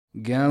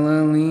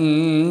Galilee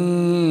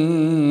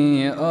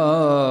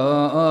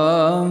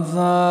of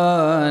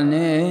the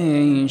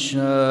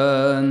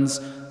nations,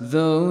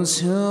 those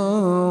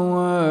who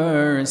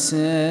were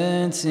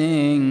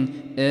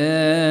sitting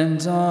in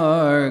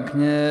darkness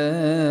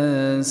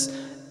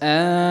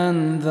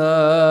and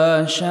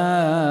the shadow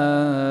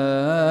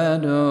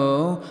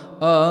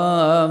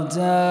of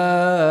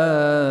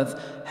death,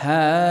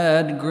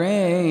 had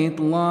great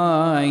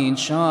light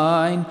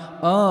shine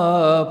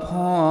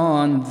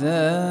upon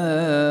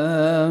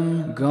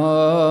them. God,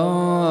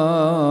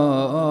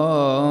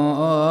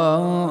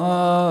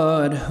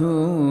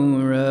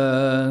 who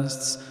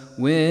rests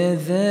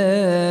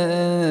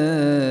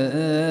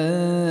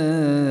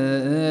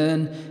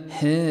within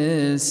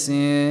his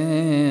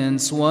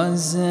saints,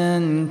 was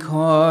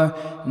incarnate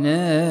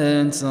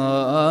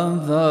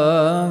of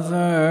the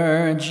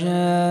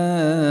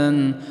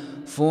Virgin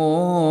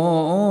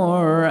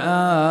for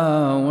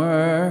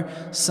our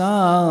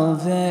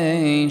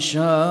salvation.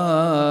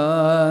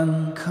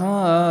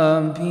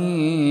 Come,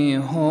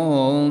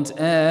 behold,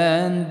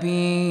 and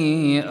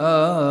be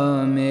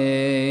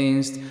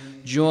amazed.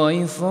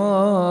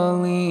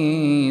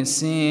 Joyfully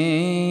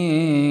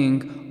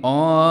sing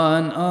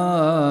on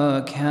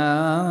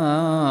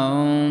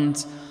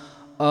account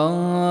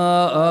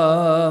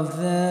of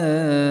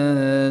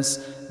this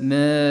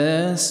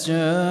mystery,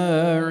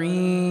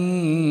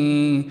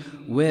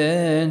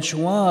 which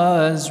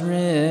was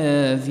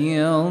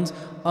revealed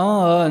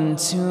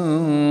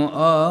unto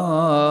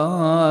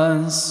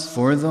us.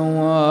 For the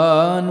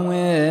one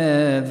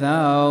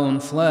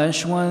without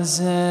flesh was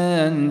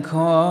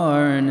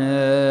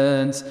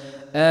incarnate,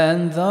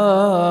 and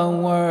the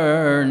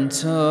Word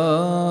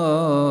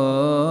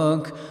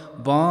took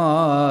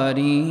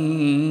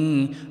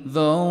body,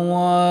 the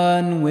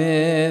one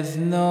with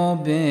no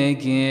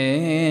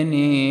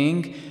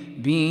beginning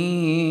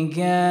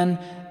began,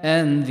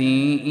 and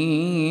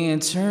the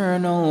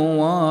Eternal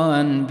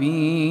One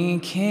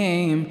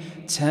became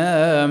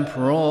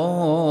temporal.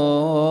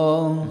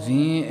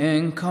 The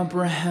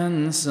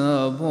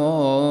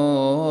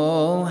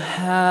incomprehensible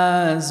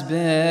has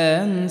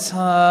been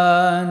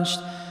touched,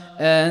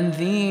 and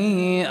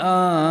the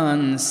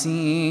unseen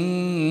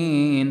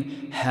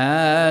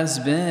has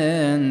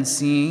been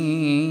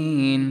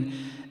seen,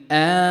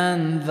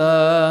 and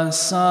the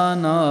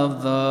Son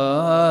of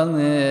the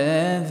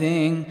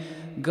living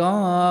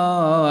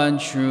God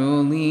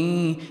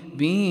truly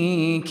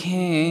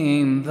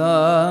became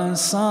the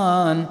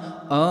Son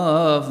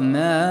of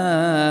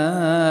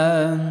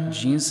Man.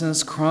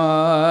 Jesus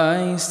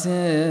Christ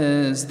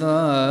is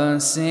the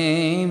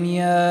same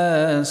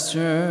yesterday,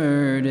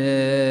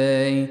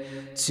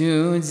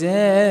 today,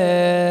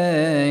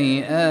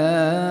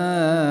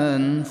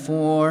 and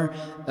forever.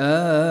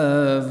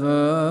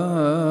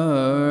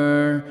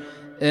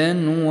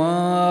 In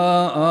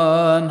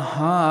one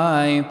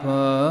hypostasis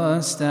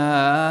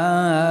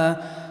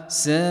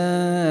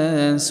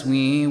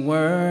we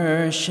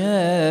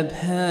worship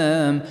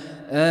Him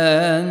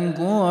and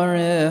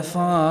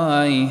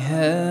glorify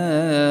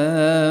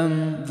Him.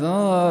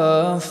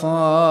 The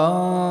Father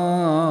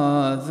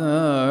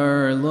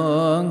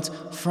looked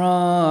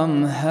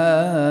from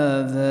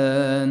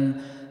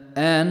heaven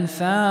and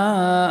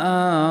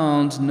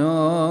found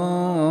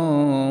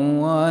no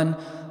one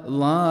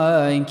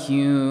like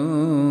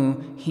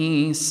you.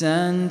 He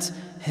sent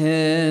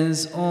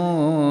His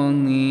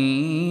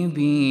only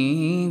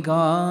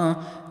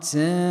begotten,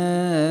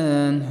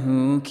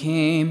 who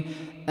came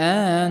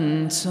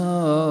and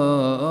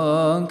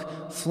took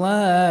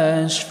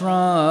flesh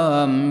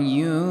from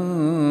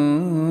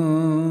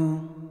you.